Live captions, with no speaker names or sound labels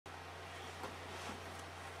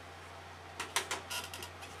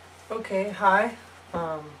Okay, hi.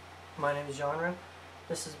 My name is Genre.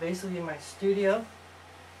 This is basically my studio,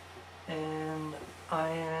 and I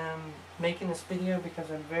am making this video because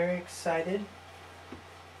I'm very excited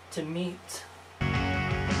to meet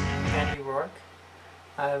Andy Rourke.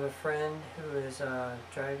 I have a friend who is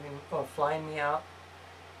flying me out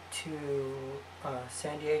to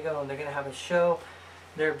San Diego, and they're going to have a show.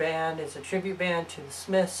 Their band is a tribute band to the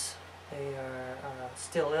Smiths. They are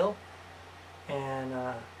still ill.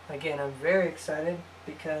 And again, I'm very excited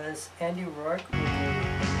because Andy Rourke will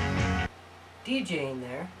be DJing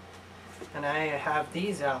there, and I have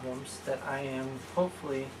these albums that I am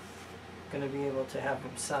hopefully going to be able to have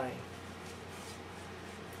him sign.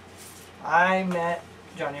 I met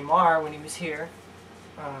Johnny Marr when he was here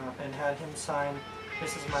and had him sign.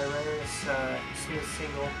 This is my rarest Smith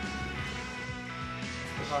single.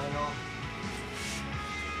 It's the vinyl.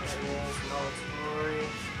 There it is in all its glory.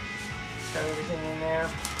 Got everything in there.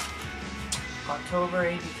 October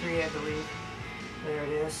 '83, I believe. There it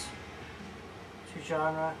is. To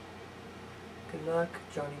Genre. Good luck,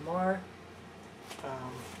 Johnny Marr.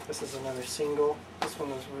 This is another single. This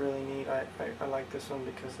one was really neat. I like this one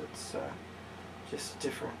because it's just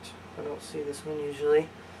different. I don't see this one usually.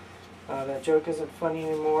 That joke isn't funny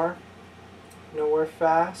anymore. Nowhere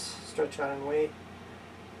fast. Stretch out and wait.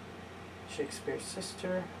 Shakespeare's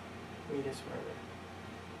Sister. Meet His Murder.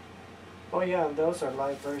 Oh yeah, those are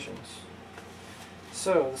live versions.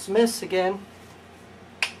 So, the Smiths again.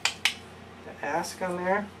 The Ask on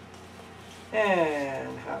there.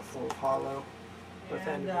 And Hatful of Hollow.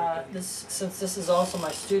 And since this is also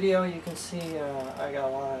my studio, you can see I got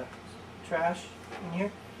a lot of trash in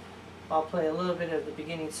here. I'll play a little bit of the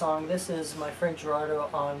beginning song. This is my friend Gerardo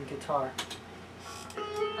on guitar.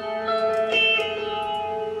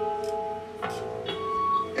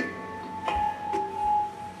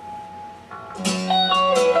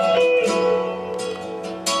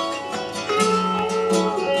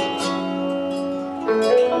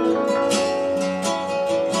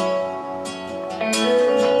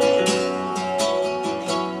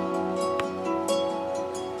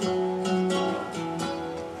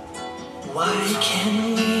 Why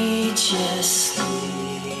can't we just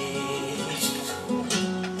sleep?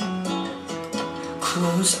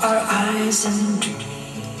 Close our eyes and dream.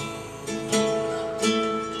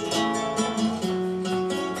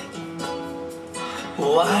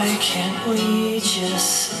 Why can't we just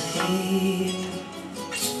sleep?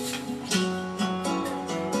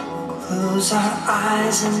 Close our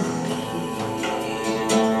eyes and believe.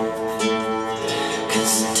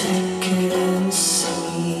 'Cause take it and see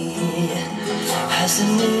has a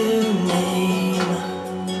new name.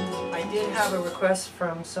 I did have a request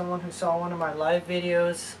from someone who saw one of my live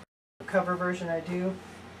videos, a cover version I do,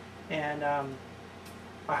 and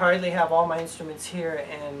I hardly have all my instruments here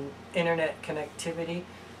and internet connectivity,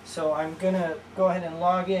 so I'm gonna go ahead and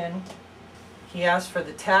log in. He asked for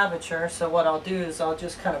the tablature, so what I'll do is I'll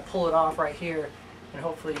just kind of pull it off right here, and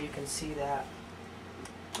hopefully you can see that.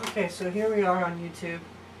 Okay, so here we are on YouTube,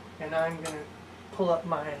 and I'm gonna pull up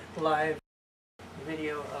my live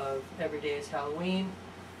video of Every Day is Halloween.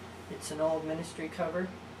 It's an old Ministry cover.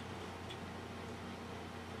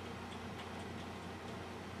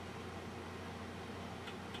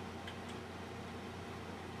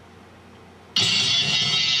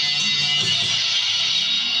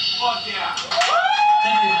 Fuck yeah!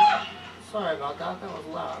 Thank you. Sorry about that, that was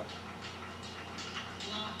loud.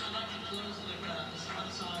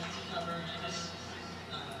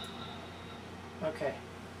 Okay,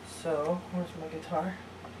 so where's my guitar?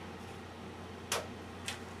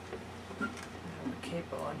 I have a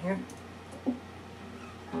capo on here.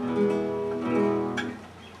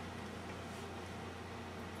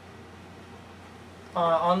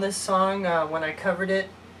 On this song, when I covered it,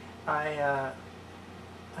 I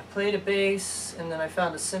played a bass, and then I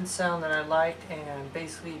found a synth sound that I liked, and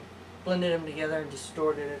basically blended them together and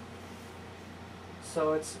distorted it.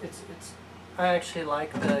 So I actually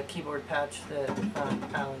like the keyboard patch that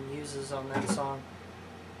Alan uses on that song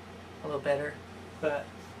a little better, but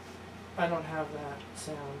I don't have that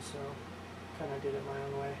sound, so kind of did it my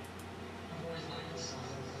own way. Oops.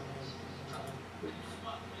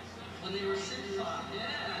 When they were yeah.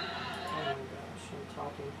 Oh my gosh, I'm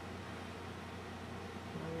talking.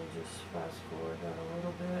 Let me just fast forward that a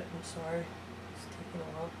little bit. I'm sorry, it's taking a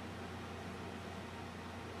while.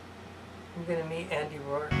 I'm gonna meet Andy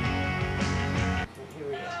Rourke. Okay, here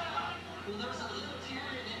we go. Well, there was a little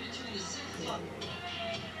period in between the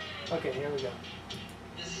Yeah. Okay, here we go.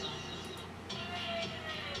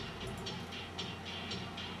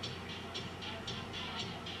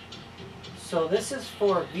 So this is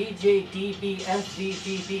for VJDB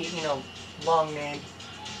MVDB, you know, long name.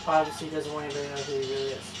 Obviously doesn't want anybody to know who he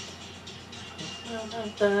really is.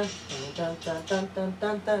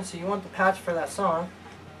 So you want the patch for that song.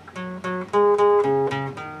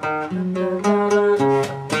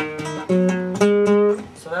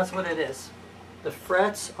 So that's what it is. The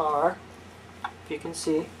frets are, if you can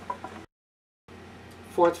see,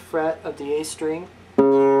 4th fret of the A string, which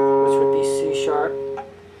would be C sharp,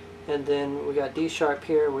 and then we got D sharp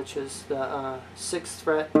here, which is the 6th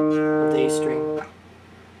fret of the A string,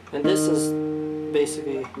 and this is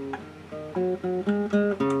basically,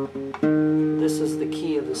 this is the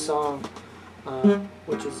key of the song,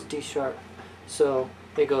 which is D sharp. So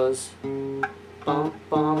it goes bum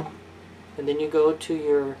bum, and then you go to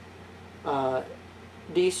your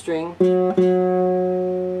D string,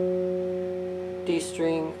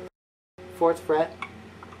 4th fret,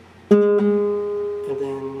 and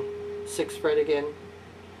then 6th fret again,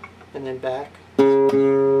 and then back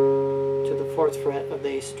to the 4th fret of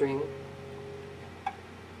the A string,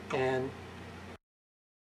 and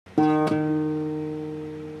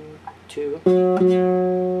 2, 2,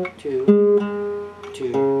 2,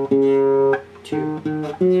 2.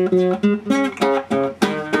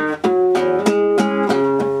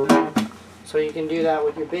 So you can do that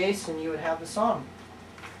with your bass and you would have the song.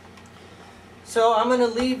 So I'm going to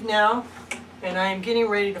leave now, and I am getting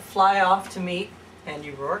ready to fly off to meet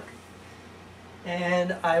Andy Rourke.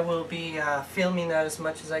 And I will be filming that as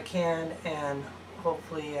much as I can, and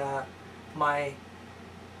hopefully my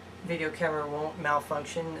video camera won't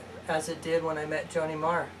malfunction as it did when I met Johnny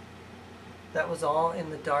Marr. That was all in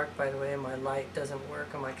the dark, by the way, and my light doesn't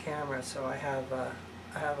work on my camera, so I have a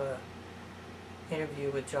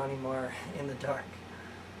interview with Johnny Marr in the dark.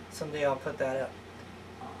 Someday I'll put that up.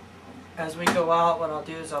 As we go out, what I'll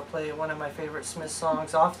do is I'll play one of my favorite Smith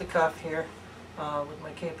songs off the cuff here with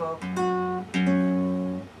my capo.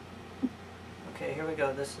 Okay, here we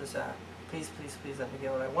go. This is Please, Please, Please Let Me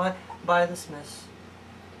Get What I Want by the Smiths.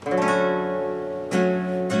 Good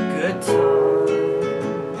times.